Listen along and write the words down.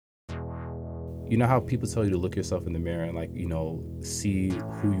you know how people tell you to look yourself in the mirror and, like, you know, see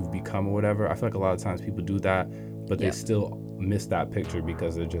who you've become or whatever. I feel like a lot of times people do that, but they still miss that picture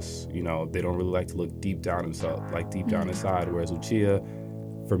because they're just, you know, they don't really like to look deep down themselves, like deep down inside. Whereas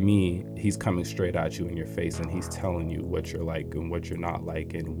Uchiha, for me, he's coming straight at you in your face and he's telling you what you're like and what you're not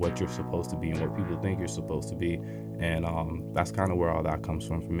like and what you're supposed to be and what people think you're supposed to be. And that's kind of where all that comes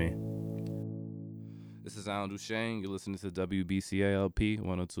from for me. This is Alan Duchesne. You're listening to WBCALP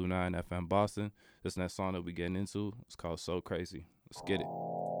 102.9 FM Boston. This next song that we're getting into is called So Crazy. Let's get it.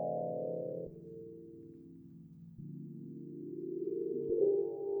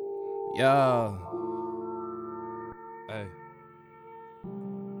 Yeah. Hey.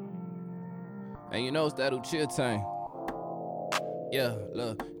 And you know it's that Uchiha time. Yeah,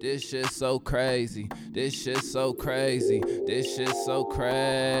 look, this shit so crazy. This shit so crazy. This shit so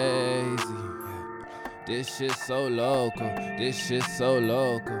crazy. This shit so local. This shit so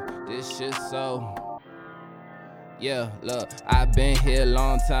local. This shit so... Yeah, look, I've been here a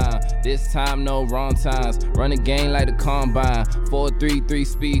long time. This time, no wrong times. Run the game like the combine. 4.33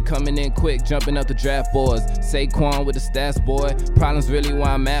 speed, coming in quick, jumping up the draft boards. Saquon with the stats, boy. Problems really where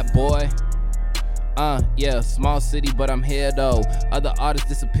I'm at, boy. Yeah, small city, but I'm here though. Other artists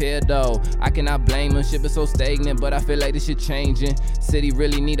disappeared though. I cannot blame them, shit been so stagnant, but I feel like this shit changing. City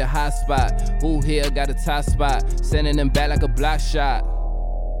really need a hot spot. Who here got a top spot? Sending them back like a block shot.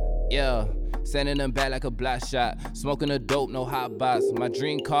 Yeah, sending them back like a block shot. Smoking a dope, no hot box. My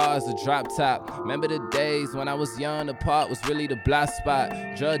dream car is a drop top. Remember the days when I was young, the park was really the block spot.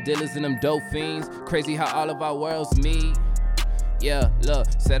 Drug dealers and them dope fiends. Crazy how all of our worlds meet. Yeah, look,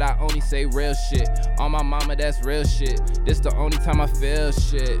 said I only say real shit. On my mama, that's real shit. This the only time I feel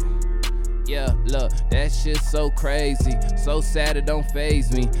shit. Yeah, look, that shit's so crazy. So sad it don't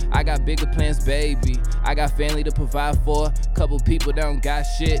faze me. I got bigger plans, baby. I got family to provide for. Couple people that don't got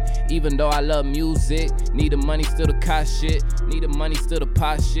shit. Even though I love music. Need the money still to cost shit. Need the money still to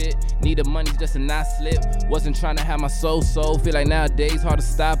pop shit. Need the money just to not slip. Wasn't trying to have my soul. Feel like nowadays hard to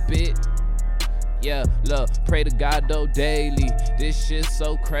stop it. Yeah, look, pray to God though daily. This shit's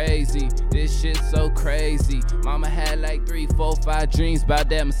so crazy. This shit's so crazy. Mama had like 3, 4, 5 dreams about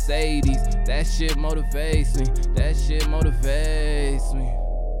that Mercedes. That shit motivates me. That shit motivates me.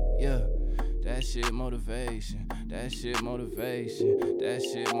 Yeah, that shit motivation. That shit motivation. That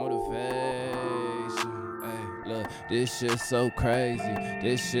shit motivation. Hey, look, this shit's so crazy.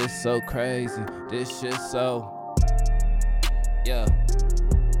 This shit's so crazy. This shit's so... Yeah.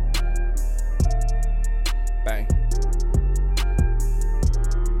 Bang.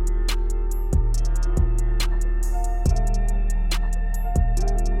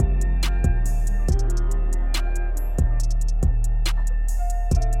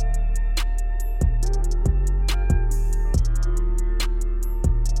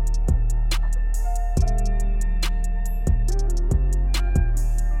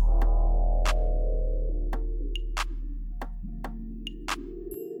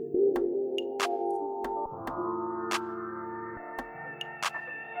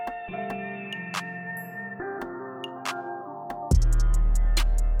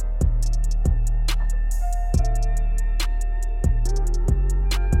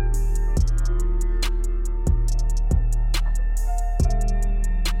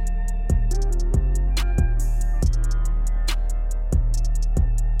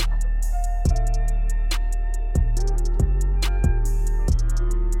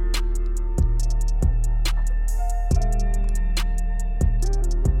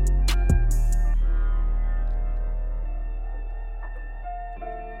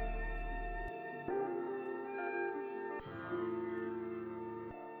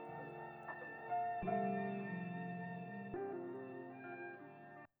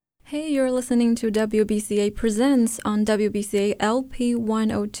 Hey, you're listening to WBCA Presents on WBCA LP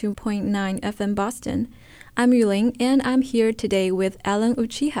 102.9 FM Boston. I'm Yuling, and I'm here today with Alan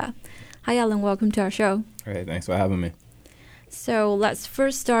Uchiha. Hi, Alan. Welcome to our show. Hey, thanks for having me. So let's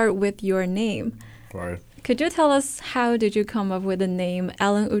first start with your name. Right. Could you tell us how did you come up with the name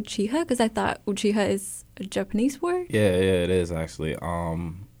Alan Uchiha? Because I thought Uchiha is a Japanese word. Yeah, it is actually. I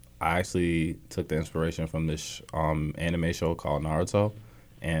actually took the inspiration from this anime show called Naruto.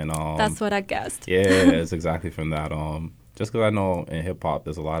 And that's what I guessed. Yeah, it's exactly from that. Just because I know in hip hop,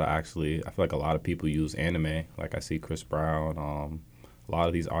 there's a lot of I feel like a lot of people use anime. Like I see Chris Brown, a lot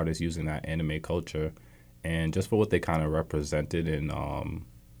of these artists using that anime culture, and just for what they kind of represented and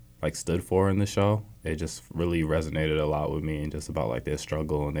like stood for in the show, it just really resonated a lot with me, and just about like their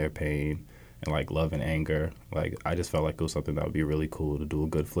struggle and their pain and like love and anger. Like I just felt like it was something that would be really cool to do a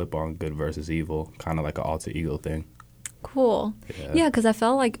good flip on, good versus evil, kind of like an alter ego thing. Cool. Yeah, because I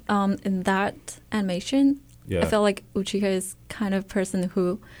felt like in that animation, I felt like Uchiha is kind of person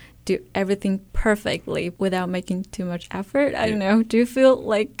who do everything perfectly without making too much effort. I don't know. Do you feel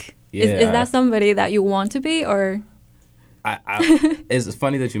like is that somebody that you want to be, or? It's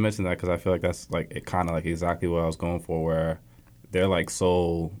funny that you mentioned that because I feel like that's like it kind of like exactly what I was going for, where they're like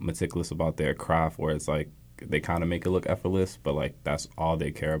so meticulous about their craft, where it's like they kind of make it look effortless, but like that's all they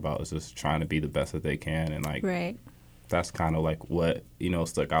care about is just trying to be the best that they can, and like that's kind of like what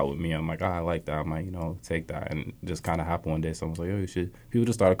stuck out with me. I'm like, I like that. I might take that, and it just kind of happened one day. Someone was like, oh, people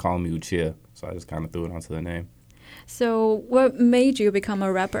just started calling me Uchiha, so I just kind of threw it onto the name. So what made you become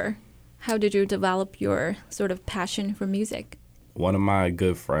a rapper? How did you develop your sort of passion for music? One of my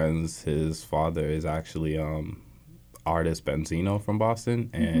good friends, his father is actually artist Benzino from Boston,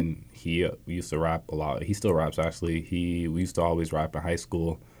 and he used to rap a lot. He still raps, actually. We used to always rap in high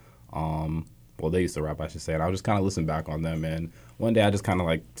school. Well, they used to rap, I should say, and I would just kind of listen back on them. And one day I just kind of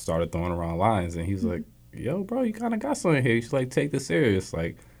like started throwing around lines, and he's like, yo, bro, you kind of got something here. You should like take this serious.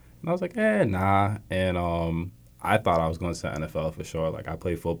 Like, and I was like, nah. And I thought I was going to the NFL for sure. Like, I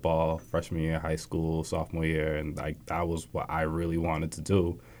played football freshman year, high school, sophomore year, and like that was what I really wanted to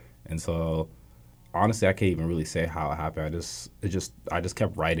do. And so, honestly, I can't even really say how it happened. I just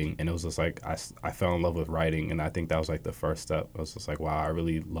kept writing, and it was just like I fell in love with writing, and I think that was like the first step. I was just like, wow, I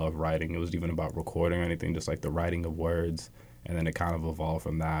really love writing. It wasn't even about recording or anything, just like the writing of words, and then it kind of evolved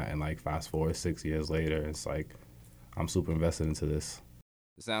from that. And like fast forward 6 years later, it's like I'm super invested into this.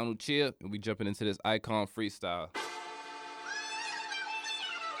 Sound Uchiha, and we jumping into this icon freestyle.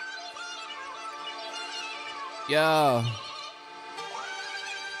 Yeah.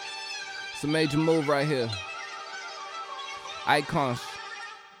 It's a major move right here. Icons.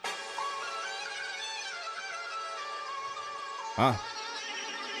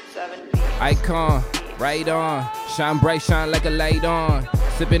 Icon, right on. Shine bright, shine like a light on.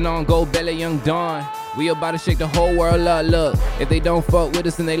 Sipping on Gold Belly, Young Dawn. We about to shake the whole world up, look. If they don't fuck with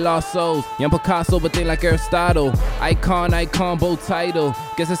us, then they lost souls. Young Picasso, but they like Aristotle. Icon, both title.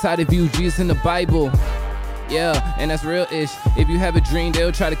 Guess that's how they view Jesus in the Bible. Yeah, and that's real-ish. If you have a dream,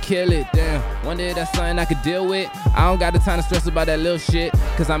 they'll try to kill it. Damn, one day that's something I could deal with. I don't got the time to stress about that little shit.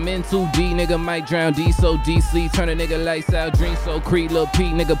 Cause I'm in too deep, nigga might drown. D so deep, sleep, turn a nigga lights out. Dream so creep, Lil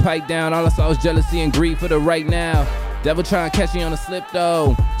Pete, nigga pipe down. All I saw was jealousy and greed for the right now. Devil trying to catch me on a slip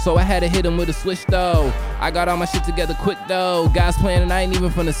though, so I had to hit him with a switch though. I got all my shit together quick though. Guys playing and I ain't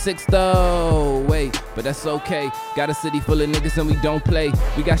even from the 6th though. Wait, but that's okay. Got a city full of niggas and we don't play.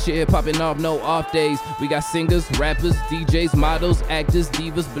 We got shit here popping off, no off days. We got singers, rappers, DJs, models, actors,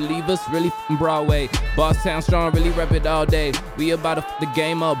 divas, believers, really f***ing Broadway. Boss Town strong, really rep it all day. We about to f*** the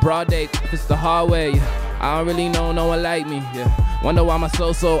game up, broad day. If it's the hard way, yeah. I don't really know no one like me, yeah. Wonder why my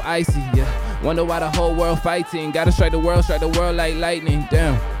soul so icy, yeah. Wonder why the whole world fighting. Gotta strike the world like lightning.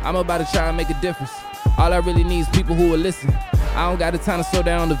 Damn, I'm about to try and make a difference. All I really need is people who will listen. I don't got the time to slow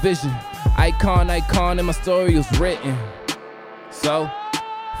down the vision. Icon, and my story was written. So,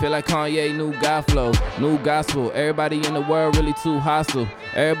 feel like Kanye, new God flow, new gospel. Everybody in the world really too hostile.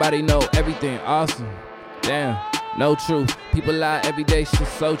 Everybody know everything awesome. Damn, no truth. People lie every day, shit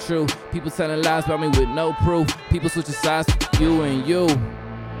so true. People telling lies about me with no proof. People switching sides, you and you.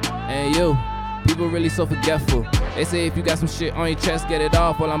 And you. People really so forgetful. They say if you got some shit on your chest, get it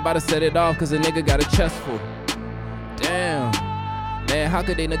off. Well, I'm about to set it off, cause a nigga got a chest full. Damn. Man, how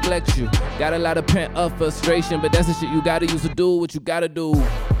could they neglect you? Got a lot of pent up frustration, but that's the shit you gotta use to do what you gotta do.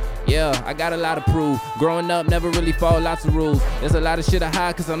 Yeah, I got a lot to prove. Growing up, never really followed lots of rules. There's a lot of shit I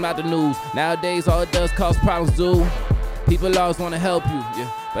hide cause I'm not the news. Nowadays, all it does cause problems, do. People always wanna help you,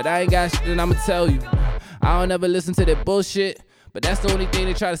 yeah. But I ain't got shit that I'ma tell you. I don't ever listen to that bullshit, but that's the only thing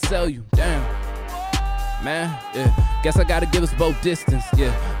they try to sell you. Damn. Man, yeah. Guess I gotta give us both distance,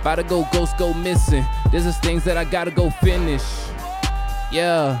 yeah. About to go ghost, go missing. This is things that I gotta go finish.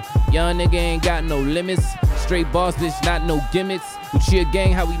 Yeah, young nigga ain't got no limits. Straight boss, bitch, not no gimmicks. Uchiha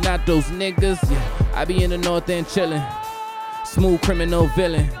gang, how we not those niggas, yeah. I be in the north end chillin'. Smooth criminal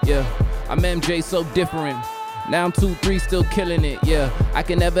villain, yeah. I'm MJ so different. Now I'm 2-3 still killing it, yeah. I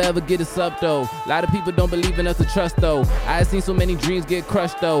can never ever get us up though. A lot of people don't believe in us to trust though. I have seen so many dreams get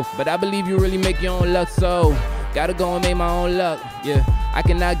crushed though. But I believe you really make your own luck, so gotta go and make my own luck, yeah. I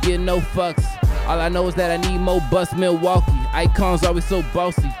cannot get no fucks. All I know is that I need more bus Milwaukee. Icons always so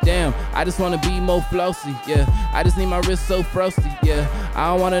bossy, damn. I just wanna be more flossy, yeah. I just need my wrist so frosty, yeah.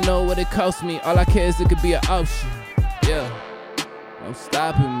 I don't wanna know what it costs me. All I care is it could be an option, yeah. No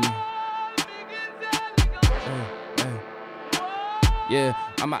stopping me. Yeah,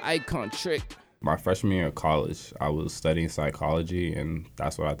 I'm an icon trick. My freshman year of college, I was studying psychology, and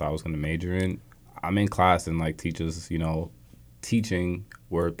that's what I thought I was going to major in. I'm in class and like teachers, you know, teaching,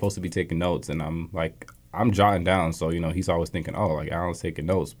 we're supposed to be taking notes, and I'm jotting down. So, you know, he's always thinking, oh, like Alan's taking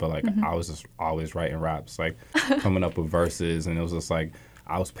notes, but like I was just always writing raps, like coming up with verses, and it was just like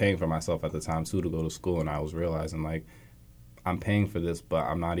I was paying for myself at the time too to go to school, and I was realizing like I'm paying for this, but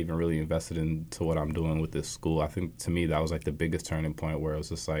I'm not even really invested into what I'm doing with this school. I think to me that was like the biggest turning point where it was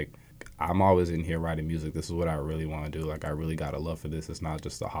just like, I'm always in here writing music. This is what I really want to do. Like I really got a love for this. It's not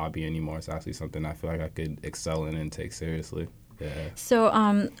just a hobby anymore. It's actually something I feel like I could excel in and take seriously. Yeah. So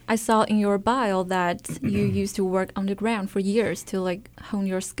I saw in your bio that you used to work underground for years to like hone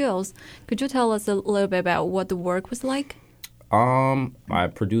your skills. Could you tell us a little bit about what the work was like? My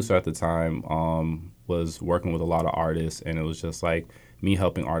producer at the time was working with a lot of artists, and it was just like me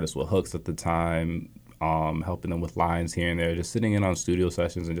helping artists with hooks at the time, helping them with lines here and there, just sitting in on studio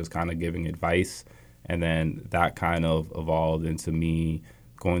sessions and just kind of giving advice. And then that kind of evolved into me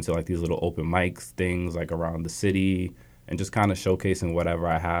going to like these little open mics things like around the city and just kind of showcasing whatever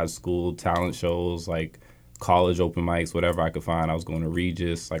I had, school talent shows, like college open mics, whatever I could find. I was going to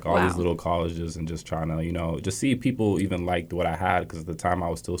Regis, like all these little colleges, and just trying to, you know, just see people even liked what I had, because at the time I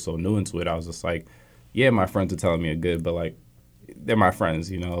was still so new into it. I was just like, yeah, my friends are telling me are good, but like they're my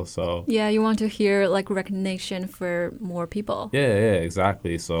friends, you know, so. Yeah, you want to hear like recognition for more people. Yeah,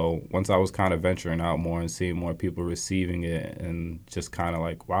 exactly. So once I was kind of venturing out more and seeing more people receiving it and just kind of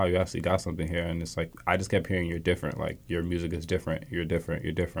like, wow, you actually got something here. And it's like, I just kept hearing you're different. Like your music is different. You're different.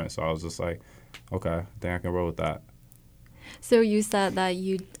 You're different. So I was just like, okay, I think I can roll with that. So you said that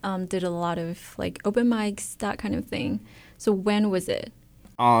you did a lot of like open mics, that kind of thing. So when was it?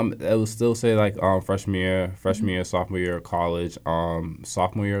 It would still say like freshman year, sophomore year of college.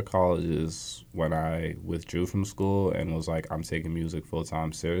 Sophomore year of college is when I withdrew from school and was like, I'm taking music full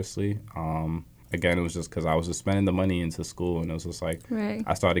time seriously. Again, it was just because I was just spending the money into school, and it was just like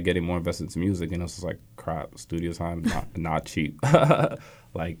I started getting more invested into music, and it was just like, crap, studio time not cheap.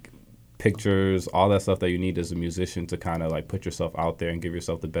 Like pictures, all that stuff that you need as a musician to kind of like put yourself out there and give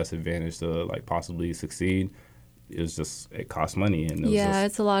yourself the best advantage to like possibly succeed. It costs money. And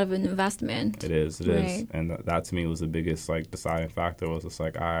it's a lot of an investment. It is. And that to me was the biggest like deciding factor, was just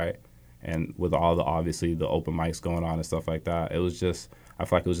like, all right. And with all the, obviously the open mics going on and stuff like that, it was just, I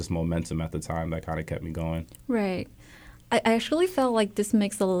feel like it was just momentum at the time that kind of kept me going. Right. I actually felt like this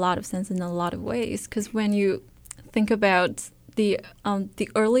makes a lot of sense in a lot of ways, because when you think about the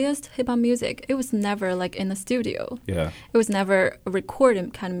earliest hip-hop music, it was never like in a studio. Yeah. It was never a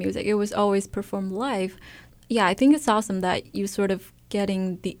recorded kind of music. It was always performed live. Yeah, I think it's awesome that you sort of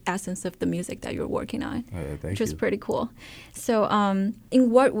getting the essence of the music that you're working on, which is pretty cool. So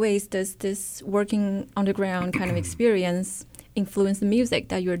in what ways does this working underground kind of experience influence the music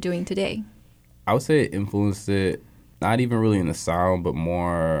that you're doing today? I would say it influenced it, not even really in the sound, but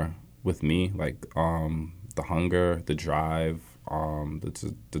more with me, like the hunger, the drive,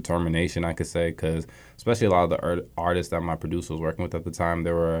 the determination, I could say, because especially a lot of the artists that my producer was working with at the time,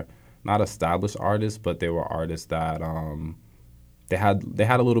 they were not established artists, but they were artists that they had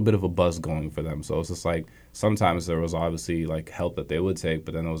a little bit of a buzz going for them. So it's just like sometimes there was obviously like help that they would take,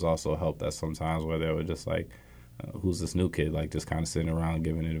 but then there was also help that sometimes where they were just like, who's this new kid, like just kind of sitting around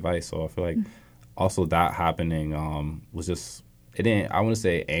giving advice. So I feel like also that happening was just, it didn't, I wouldn't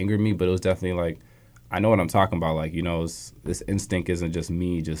say it angered me, but it was definitely like, I know what I'm talking about. Like, you know, this instinct isn't just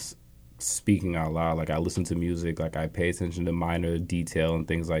me just speaking out loud. Like I listen to music, like I pay attention to minor detail and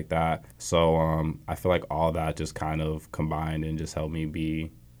things like that. So I feel like all that just kind of combined and just helped me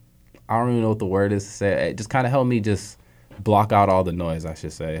be, I don't even know what the word is to say. It just kind of helped me just block out all the noise, I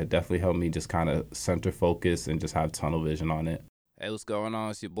should say. It definitely helped me just kind of center focus and just have tunnel vision on it. Hey, what's going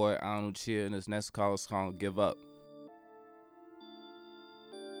on? It's your boy Alan Chia, and this next call is called Give Up.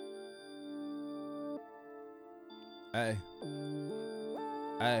 Hey.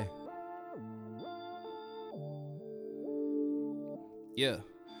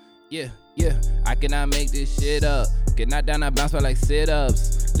 Yeah. I cannot make this shit up. Get knocked down, I bounce back like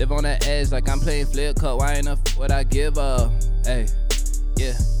sit-ups. Live on the edge like I'm playing flip cup. Why ain't enough what I give up? Hey,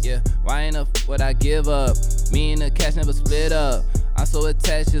 yeah. Why ain't enough what I give up? Me and the cash never split up. I'm so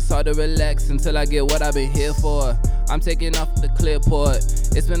attached, it's hard to relax until I get what I've been here for. I'm taking off the clipboard.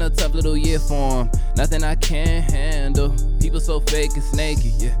 It's been a tough little year for 'em. Nothing I can't handle. People so fake and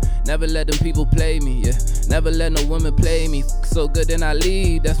snaky, yeah. Never let them people play me, yeah. Never let no woman play me. So good then I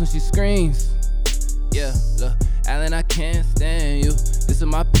leave, that's when she screams. Yeah, look, Alan, I can't stand you. This is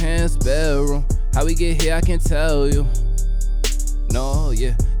my parents' bedroom. How we get here, I can tell you. No,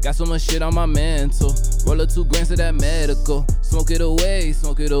 yeah. Got so much shit on my mental. Roll up 2 grams of that medical. Smoke it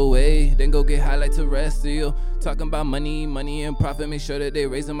away. Then go get high like terrestrial. Talking about money and profit. Make sure that they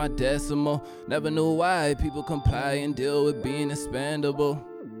raising my decimal. Never knew why people comply and deal with being expendable.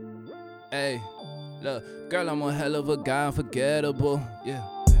 Hey, look, girl, I'm one hell of a guy, unforgettable. Yeah,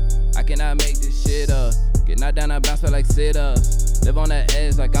 I cannot make this shit up. Get knocked down, I bounce back like sit-ups. Live on that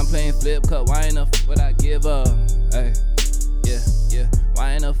edge like I'm playing flip cup. Why ain't the f would I give up? Hey, yeah.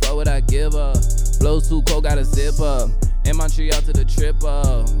 Why ain't the fuck would I give up? Blows too cold, gotta zip up. In Montreal to the trip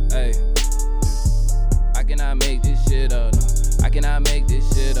up. Hey, I cannot make this shit up. No, I cannot make this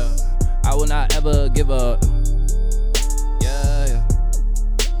shit up. I will not ever give up. Yeah.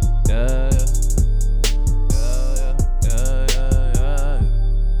 Hey.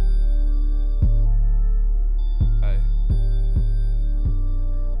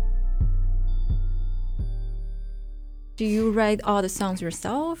 Do you write all the songs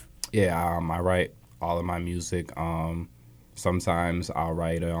yourself? Yeah, I write all of my music. Sometimes I'll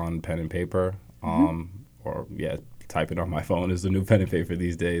write it on pen and paper, or type it on my phone is the new pen and paper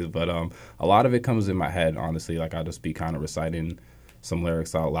these days. But a lot of it comes in my head, honestly. Like I'll just be kind of reciting some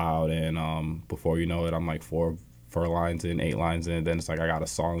lyrics out loud, and before you know it, I'm like 4 lines in, 8 lines in. Then it's like I got a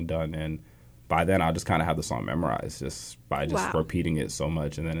song done, and by then I'll just kind of have the song memorized just by just repeating it so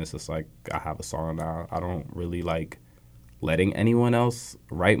much. And then it's just like I have a song now. I don't really like letting anyone else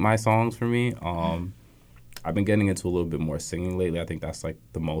write my songs for me. I've been getting into a little bit more singing lately. I think that's like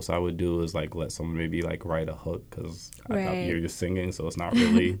the most I would do is like let someone maybe like write a hook because you're just singing, so it's not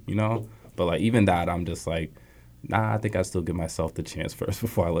really, But like even that, I'm just like, nah, I think I still give myself the chance first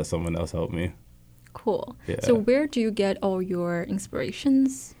before I let someone else help me. Cool. Yeah. So where do you get all your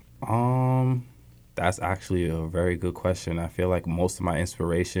inspirations? That's actually a very good question. I feel like most of my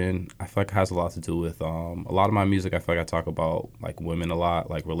inspiration, I feel like it has a lot to do with a lot of my music. I feel like I talk about like women a lot,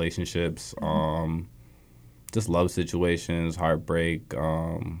 like relationships, just love situations, heartbreak,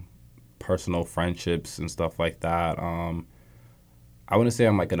 personal friendships and stuff like that. I wouldn't say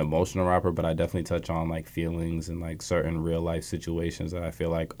I'm like an emotional rapper, but I definitely touch on like feelings and like certain real life situations that I feel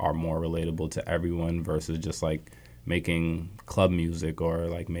like are more relatable to everyone versus just like making club music or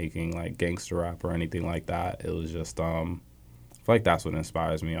like making like gangster rap or anything like that. It was just I feel like that's what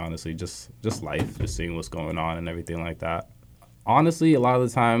inspires me, honestly. Just life, just seeing what's going on and everything like that. Honestly, a lot of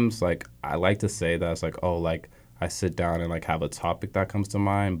the times, like I like to say that it's like, oh, like I sit down and like have a topic that comes to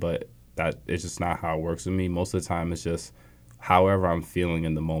mind, but that is just not how it works with me. Most of the time it's just however I'm feeling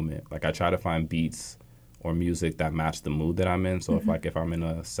in the moment. Like I try to find beats or music that match the mood that I'm in. So if I'm in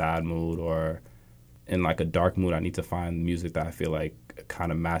a sad mood or in like a dark mood, I need to find music that I feel like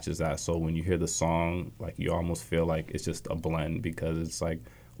kind of matches that. So when you hear the song, like you almost feel like it's just a blend because it's like,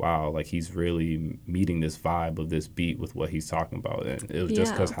 wow, like he's really meeting this vibe of this beat with what he's talking about. And it was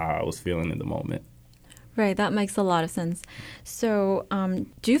just because how I was feeling in the moment. Right, that makes a lot of sense. So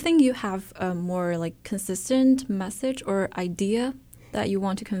do you think you have a more like consistent message or idea that you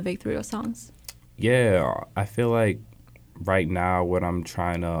want to convey through your songs? Yeah, I feel like right now what I'm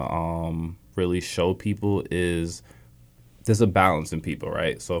trying to really show people is there's a balance in people,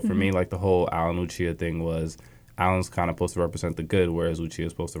 right? So for me, like the whole Alan Uchiha thing was Alan's kind of supposed to represent the good, whereas Uchiha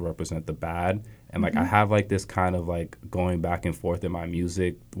is supposed to represent the bad. And like I have like this kind of like going back and forth in my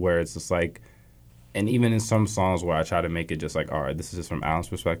music where it's just like, and even in some songs where I try to make it just like, all right, this is just from Alan's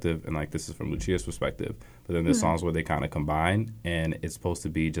perspective and like this is from Uchiha's perspective. But then there's songs where they kind of combine and it's supposed to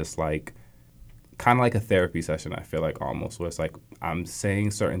be just like kind of like a therapy session, I feel like almost, where it's like I'm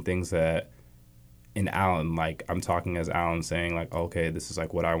saying certain things that in Alan, like I'm talking as Alan saying like, okay, this is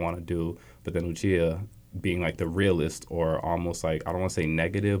like what I want to do. But then Uchiha being like the realist or almost like, I don't want to say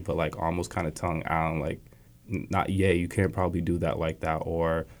negative, but like almost kind of telling Alan like, you can't probably do that like that,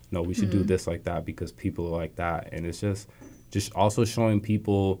 or no, we should do this like that because people are like that. And it's just also showing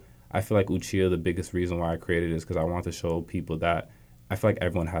people, I feel like Uchiha, the biggest reason why I created it is because I want to show people that I feel like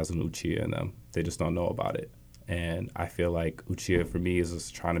everyone has an Uchiha in them. They just don't know about it. And I feel like Uchiha for me is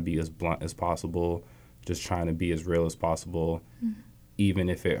just trying to be as blunt as possible, just trying to be as real as possible, even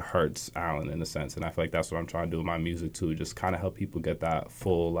if it hurts Alan in a sense. And I feel like that's what I'm trying to do with my music too, just kind of help people get that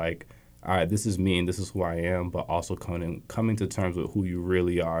full like, all right, this is me and this is who I am, but also coming to terms with who you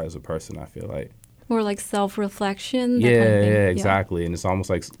really are as a person, I feel like. More like self-reflection? Yeah, exactly. And it's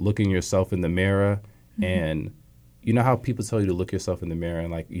almost like looking yourself in the mirror and you know how people tell you to look yourself in the mirror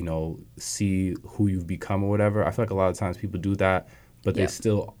and like, you know, see who you've become or whatever? I feel like a lot of times people do that, but they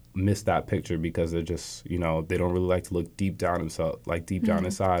still miss that picture because they're just, you know, they don't really like to look deep down themselves, like deep down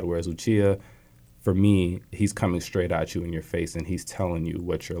inside. Whereas Uchiha, for me, he's coming straight at you in your face, and he's telling you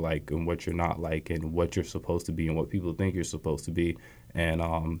what you're like and what you're not like and what you're supposed to be and what people think you're supposed to be.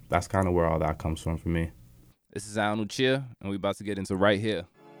 And that's kind of where all that comes from for me. This is Al Nuccia, and we about to get into Right Here.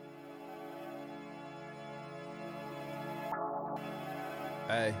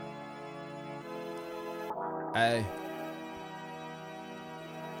 Hey. Hey.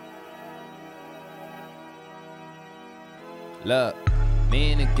 Look,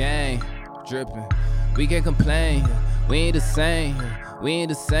 me and the gang, dripping. We can't complain, we ain't the same. We ain't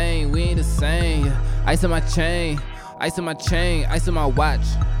the same, we ain't the same. Ice in my chain, ice in my chain, ice in my watch.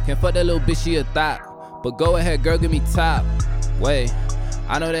 Can't fuck that little bitch, she a thot. But go ahead, girl, give me top. Wait,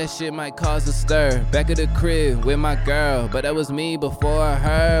 I know that shit might cause a stir. Back at the crib with my girl, but that was me before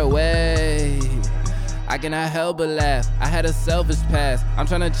her. Wait, I cannot help but laugh. I had a selfish past. I'm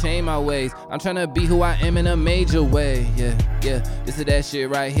tryna change my ways. I'm tryna be who I am in a major way. Yeah, yeah. This is that shit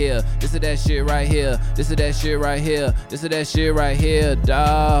right here. This is that shit right here. This is that shit right here. This is that shit right here,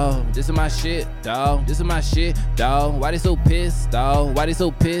 dawg. This is my shit, dawg. This is my shit, dawg. Why they so pissed, dawg? Why they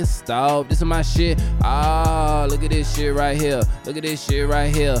so pissed, dawg? This is my shit. Ah, look at this shit right here. Look at this shit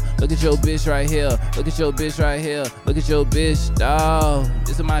right here. Look at your bitch right here. Look at your bitch right here. Look at your bitch, dawg.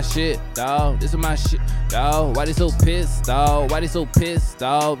 This is my shit, dawg. This is my shit. Dawg, why they so pissed, dawg? Why they so pissed,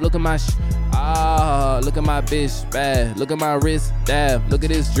 dawg? Look at my look at my bitch, bad. Look at my wrist, dab. Look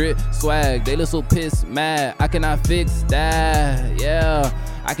at this drip, swag. They look so pissed, mad. I cannot fix that, yeah.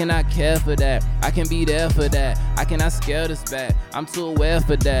 I cannot care for that. I can be there for that. I cannot scale this back. I'm too aware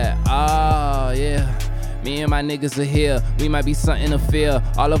for that. Yeah. Me and my niggas are here, we might be something to fear.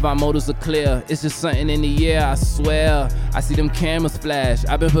 All of our motives are clear, it's just something in the air, I swear. I see them cameras flash,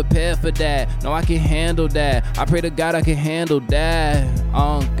 I've been prepared for that. No, I can handle that, I pray to God I can handle that.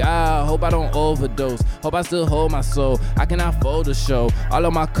 Oh God, hope I don't overdose. Hope I still hold my soul, I cannot fold a show. All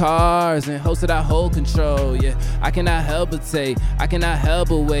of my cars and hopes that I hold control, yeah. I cannot help but take, I cannot help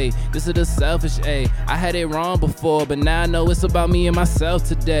but wait. This is the selfish, ayy. I had it wrong before, but now I know it's about me and myself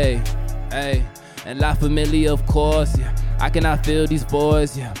today, ayy. And La Familia, of course, yeah. I cannot feel these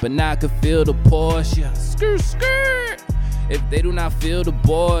boys, yeah. But now I can feel the Porsche, yeah. Skirt, skirt. If they do not feel the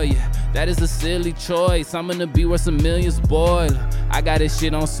boy, yeah, that is a silly choice. I'm gonna be worth some millions, boy. I got this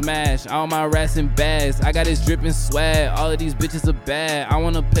shit on smash, all my rats in bags. I got this dripping swag, all of these bitches are bad. I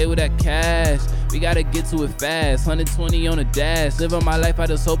wanna play with that cash, we gotta get to it fast. 120 on the dash, living my life, I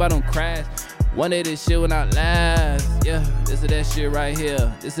just hope I don't crash. One day this shit will not last, yeah. This is that shit right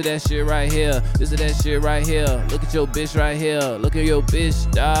here. This is that shit right here. This is that shit right here. Look at your bitch right here. Look at your bitch,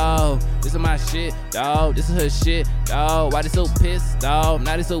 dawg. This is my shit, dawg. This is her shit, dawg. Why they so pissed, dawg?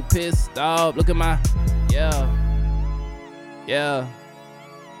 Now they so pissed, dawg. Look at my, yeah. Yeah.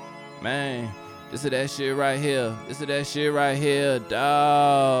 Man, this is that shit right here. This is that shit right here,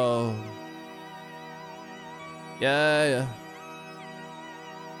 dawg. Yeah, yeah.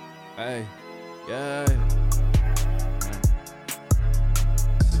 Hey. Yeah. This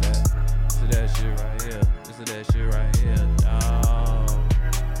is that shit right here. This is that shit right here, dawg.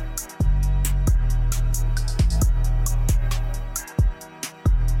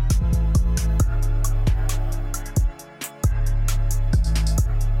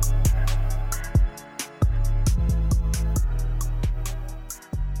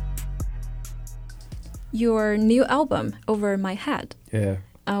 Your new album, Over My Head. Yeah.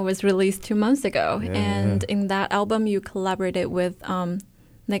 Was released 2 months ago, yeah. And in that album you collaborated with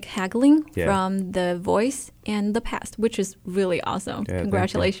Nick Hageling from The Voice and The Past, which is really awesome. Yeah,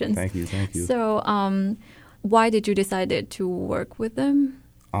 congratulations. Thank you. So why did you decide to work with them?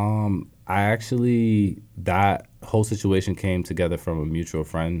 That whole situation came together from a mutual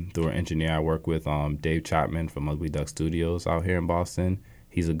friend through an engineer I work with, Dave Chapman from Ugly Duck Studios out here in Boston.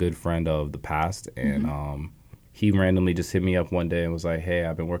 He's a good friend of The Past, and he randomly just hit me up one day and was like, hey,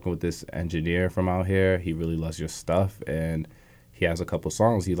 I've been working with this engineer from out here. He really loves your stuff, and he has a couple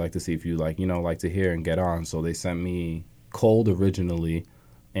songs he'd like to see if you like to hear and get on. So they sent me Cold originally,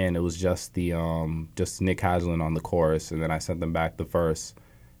 and it was just the just Nick Hageling on the chorus, and then I sent them back the verse,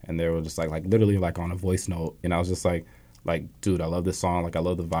 and they were just like literally like on a voice note, and I was just like, dude, I love this song, like I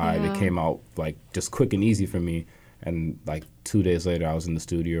love the vibe. Yeah. It came out like just quick and easy for me, and like 2 days later I was in the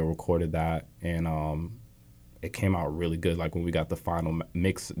studio, recorded that, and it came out really good. Like when we got the final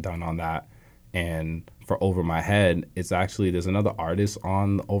mix done on that, and for Over My Head, it's actually, there's another artist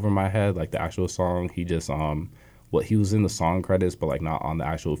on Over My Head, like the actual song. He just he was in the song credits, but like not on the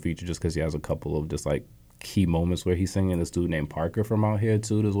actual feature, just because he has a couple of just like key moments where he's singing. This dude named Parker from out here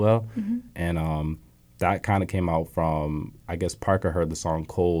too as well, and that kind of came out from, I guess Parker heard the song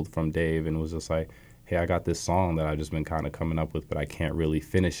Cold from Dave and was just like, hey, I got this song that I've just been kind of coming up with, but I can't really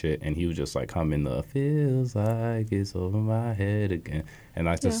finish it. And he would just like come in the feels like it's over my head again. And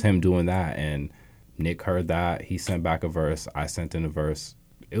that's just him doing that. And Nick heard that. He sent back a verse. I sent in a verse.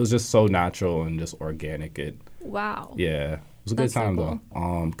 It was just so natural and just organic. Wow. Yeah. It was a good time, so cool.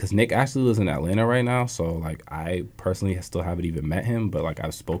 though. Because Nick actually lives in Atlanta right now. So, like, I personally still haven't even met him, but, like,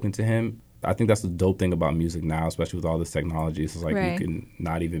 I've spoken to him. I think that's the dope thing about music now, especially with all this technology. It's like you can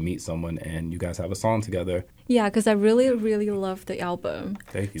not even meet someone and you guys have a song together. Yeah, because I really, really love the album.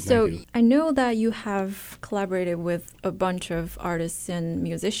 Thank you. So thank you. I know that you have collaborated with a bunch of artists and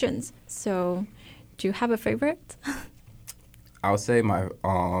musicians. So do you have a favorite? I would say my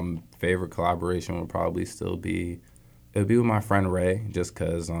favorite collaboration would probably still be, it would be with my friend Ray, just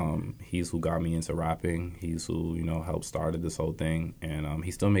because he's who got me into rapping. He's who, helped started this whole thing. And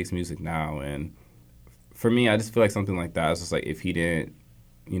he still makes music now. And for me, I just feel like something like that is just like if he didn't,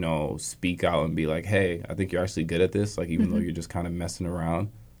 speak out and be like, hey, I think you're actually good at this. Like, even though you're just kind of messing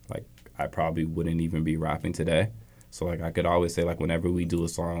around, like, I probably wouldn't even be rapping today. So, like, I could always say, like, whenever we do a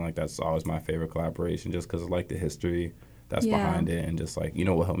song, like, that's always my favorite collaboration just because of, like, the history that's behind it and just, like,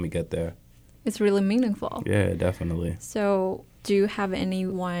 what helped me get there. It's really meaningful. Yeah, definitely. So do you have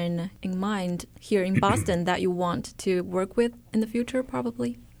anyone in mind here in Boston that you want to work with in the future,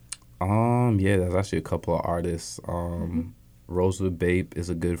 probably? Yeah, there's actually a couple of artists. Rosewood Bape is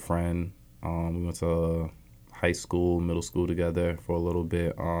a good friend. We went to high school, middle school together for a little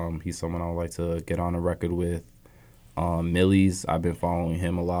bit. He's someone I would like to get on a record with. Millie's, I've been following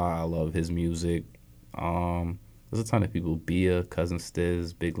him a lot. I love his music. There's a ton of people. Bia, Cousin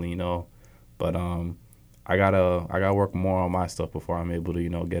Stiz, Big Lino. But I gotta work more on my stuff before I'm able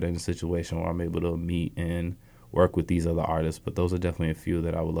to, get in a situation where I'm able to meet and work with these other artists. But those are definitely a few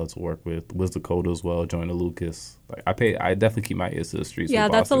that I would love to work with. Wiz Dakota as well, Joyner Lucas. Like I definitely keep my ears to the streets. Yeah,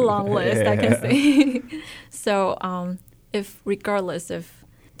 that's a long list, I can see. So if regardless of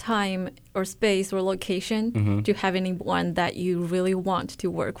time or space or location, do you have anyone that you really want to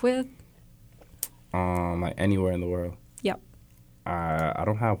work with? Like anywhere in the world. Yep. I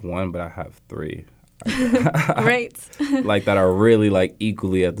don't have one, but I have three. Great. Like that are really like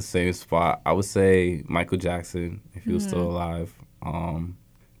equally at the same spot. I would say Michael Jackson if he was still alive.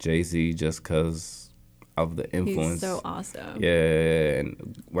 Jay-Z just because of the influence. He's so awesome. Yeah,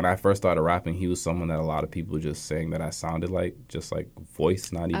 and when I first started rapping, he was someone that a lot of people just saying that I sounded like, just like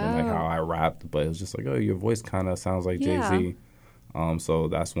voice, not even like how I rapped, but it was just like, oh, your voice kind of sounds like Jay-Z. So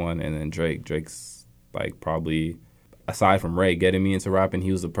that's one, and then Drake's like probably, aside from Ray getting me into rapping,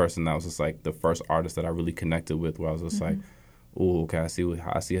 he was the person that was just like the first artist that I really connected with, where I was just like, oh, okay, I see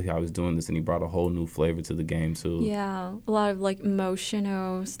how he's doing this, and he brought a whole new flavor to the game too. Yeah, a lot of like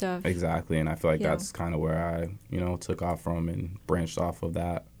emotional stuff. Exactly, and I feel like that's kind of where I, took off from and branched off of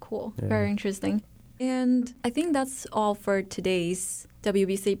that. Cool, very interesting. And I think that's all for today's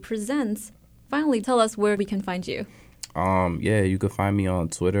WBC Presents. Finally, tell us where we can find you. You can find me on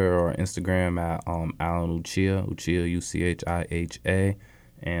Twitter or Instagram at Alan Uchia, Uchia,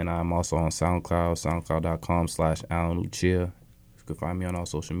 and I'm also on SoundCloud, soundcloud.com/Alan Uchia. You can find me on all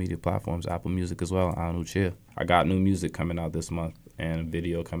social media platforms, Apple Music as well, Alan Uchia. I got new music coming out this month and a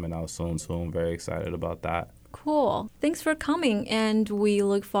video coming out soon, so I'm very excited about that. Cool. Thanks for coming, and we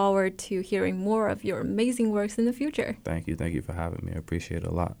look forward to hearing more of your amazing works in the future. Thank you for having me. I appreciate it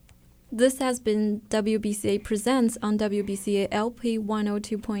a lot. This has been WBCA Presents on WBCA LP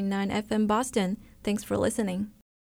 102.9 FM Boston. Thanks for listening.